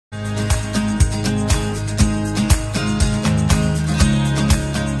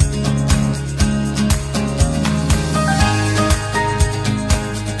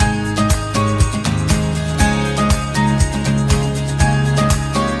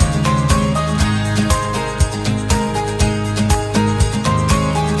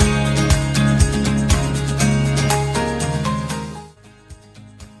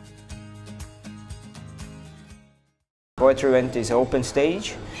event is open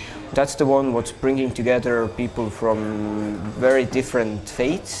stage. That's the one what's bringing together people from very different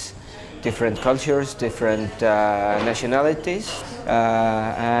faiths, different cultures, different nationalities,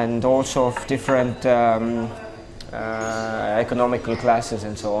 and also of different economical classes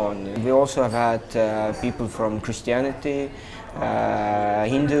and so on. We also have had people from Christianity,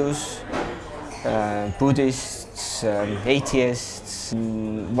 Hindus, Buddhists, atheists.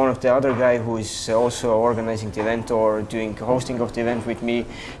 One of the other guy who is also organizing the event or doing hosting of the event with me,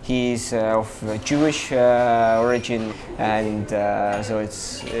 he is of Jewish origin, and so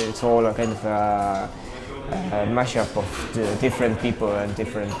it's all a kind of a mashup of the different people and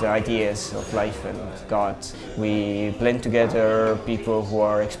different ideas of life and God. We blend together people who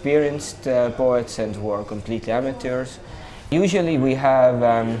are experienced poets and who are completely amateurs. Usually we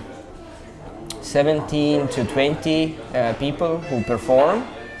have 17 to 20 people who perform.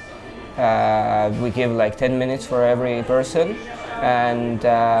 We give like 10 minutes for every person, and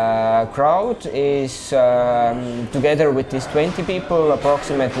crowd is together with these 20 people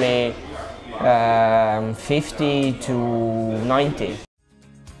approximately 50 to 90.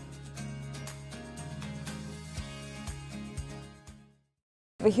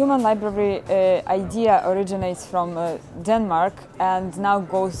 The Human Library idea originates from Denmark and now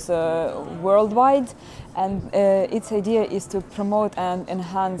goes worldwide, and its idea is to promote and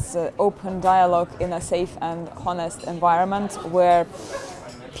enhance open dialogue in a safe and honest environment where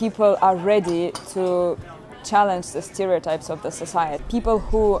people are ready to challenge the stereotypes of the society. People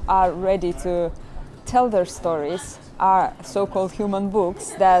who are ready to tell their stories are so-called human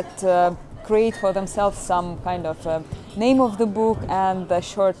books that create for themselves some kind of name of the book and a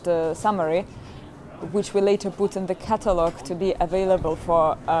short summary, which we later put in the catalog to be available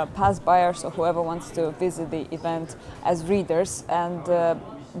for past buyers or whoever wants to visit the event as readers. And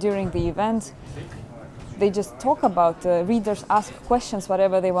during the event, they just talk about, readers ask questions,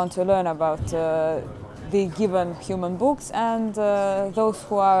 whatever they want to learn about the given human books, and those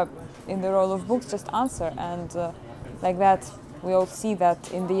who are in the role of books just answer, and like that we all see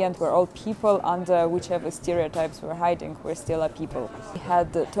that in the end we're all people under whichever stereotypes we're hiding, we're still a people. We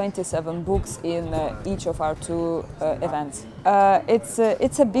had 27 books in each of our two events.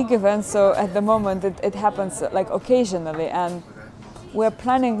 It's a big event, so at the moment it happens like occasionally, and we're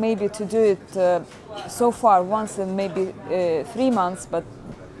planning maybe to do it so far once in maybe 3 months, but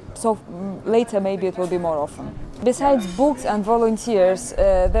so later maybe it will be more often. Besides books and volunteers,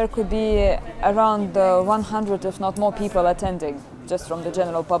 there could be around 100, if not more, people attending, just from the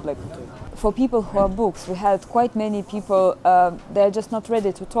general public. For people who are books, we had quite many people, they're just not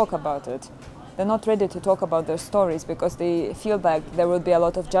ready to talk about it. They're not ready to talk about their stories because they feel like there will be a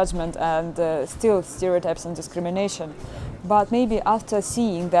lot of judgment and still stereotypes and discrimination. But maybe after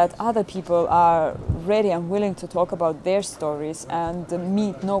seeing that other people are ready and willing to talk about their stories and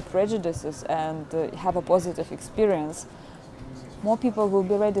meet no prejudices and have a positive experience, more people will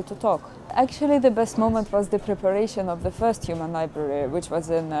be ready to talk. Actually, the best moment was the preparation of the first Human Library, which was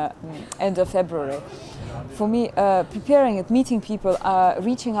in end of February. For me, preparing it, meeting people,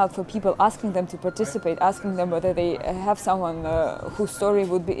 reaching out for people, asking them to participate, asking them whether they have someone whose story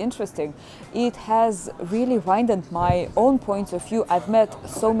would be interesting, it has really widened my own point of view. I've met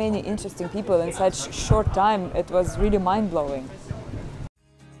so many interesting people in such short time. It was really mind-blowing.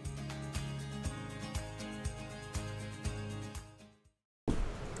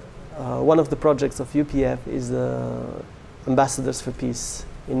 One of the projects of UPF is the Ambassadors for Peace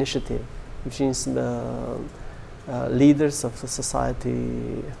initiative, which means the leaders of the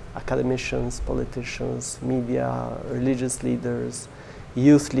society, academicians, politicians, media, religious leaders,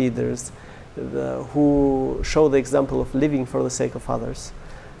 youth leaders, who show the example of living for the sake of others.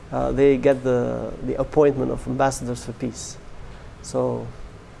 They get the appointment of Ambassadors for Peace. So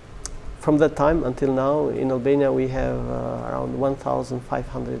from that time until now in Albania we have around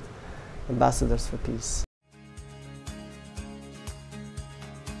 1,500 Ambassadors for Peace.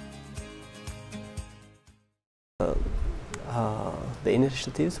 The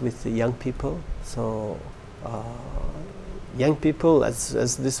initiatives with the young people. So young people,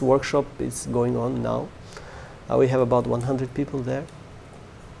 as this workshop is going on now, we have about 100 people there.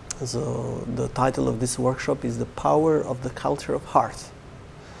 So the title of this workshop is The Power of the Culture of Heart.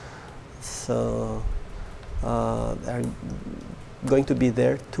 So they're going to be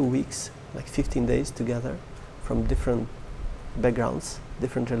there 2 weeks, like 15 days together, from different backgrounds,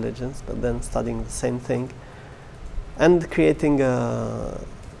 different religions, but then studying the same thing and creating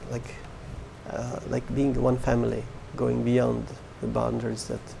like being one family, going beyond the boundaries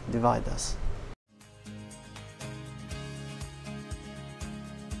that divide us.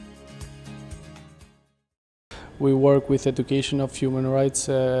 We work with education of human rights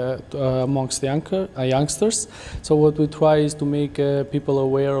amongst youngsters. So what we try is to make people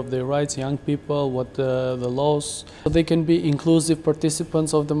aware of their rights, young people, what the laws, so they can be inclusive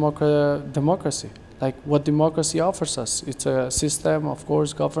participants of democracy. Like what democracy offers us. It's a system, of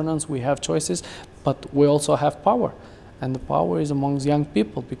course, governance, we have choices, but we also have power. And the power is amongst young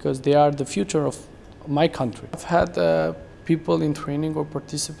people because they are the future of my country. I've had people in training or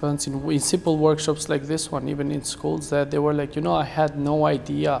participants in simple workshops like this one, even in schools, that they were like, you know, I had no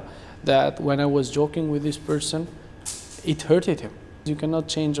idea that when I was joking with this person, it hurted him. You cannot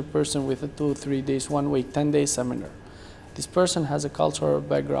change a person with a 2, 3 days, 1 week, 10 days seminar. This person has a cultural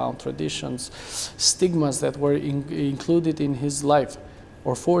background, traditions, stigmas that were included in his life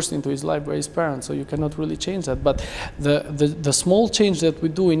or forced into his life by his parents, so you cannot really change that. But the small change that we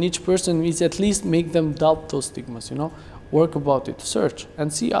do in each person is at least make them doubt those stigmas, you know? Work about it, search,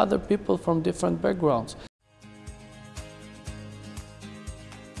 and see other people from different backgrounds.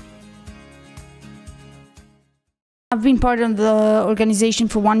 I've been part of the organization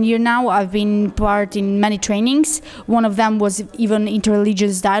for 1 year now. I've been part in many trainings. One of them was even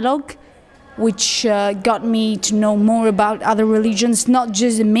interreligious dialogue, which got me to know more about other religions, not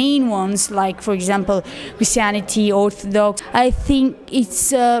just the main ones, like, for example, Christianity, Orthodox. I think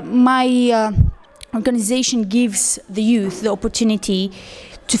it's my organization gives the youth the opportunity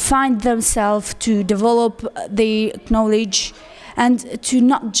to find themselves, to develop their knowledge, and to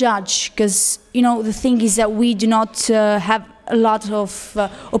not judge, because, you know, the thing is that we do not have a lot of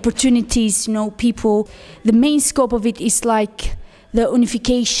opportunities, you know, people. The main scope of it is like the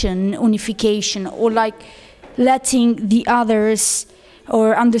unification, or like letting the others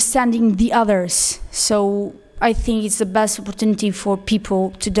or understanding the others. So I think it's the best opportunity for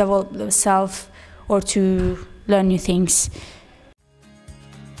people to develop themselves or to learn new things.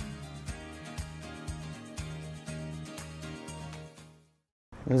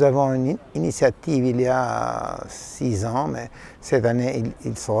 Nous avons une initiative il y a 6 ans, mais cette année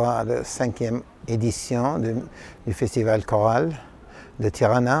il sera la 5e édition du festival choral de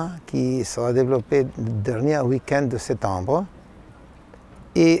Tirana qui sera développé le dernier week-end de septembre.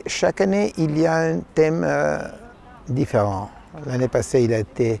 Et chaque année il y a un thème différent. L'année passée il a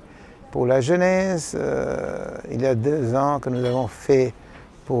été pour la jeunesse, il y a 2 ans que nous avons fait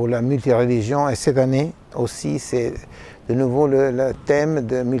pour la multireligion, et cette année aussi c'est de nouveau le thème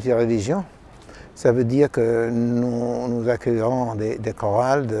de multireligion. Ça veut dire que nous accueillerons des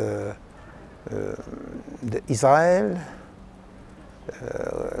chorales d'Israël,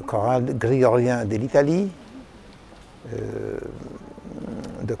 chorales grégoriens de l'Italie,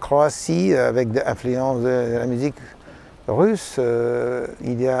 de Croatie avec des influences de la musique russe.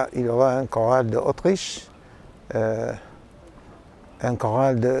 Il y aura un choral d'Autriche, un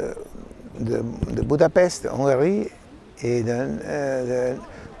choral de Budapest, Hongrie, et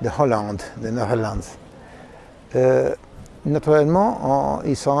de Hollande, de Netherlands. Naturellement,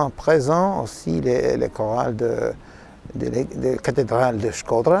 ils seront présents aussi les chorales de la cathédrale de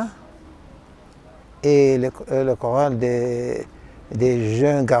Shkodra et le choral des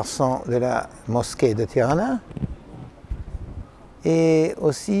jeunes garçons de la mosquée de Tirana, et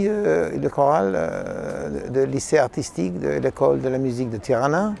aussi le choral de lycée artistique de l'école de la musique de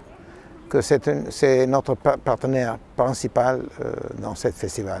Tirana, que c'est notre partenaire principal dans ce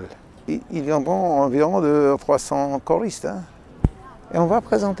festival. Il y aura environ de 300 choristes, hein. Et on va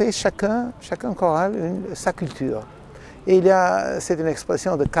présenter chacun choral sa culture. Et c'est une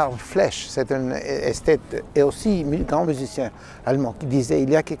expression de Karl Flesch, c'est un esthète et aussi grand musicien allemand qui disait il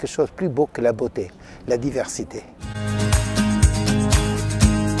y a quelque chose de plus beau que la beauté, la diversité.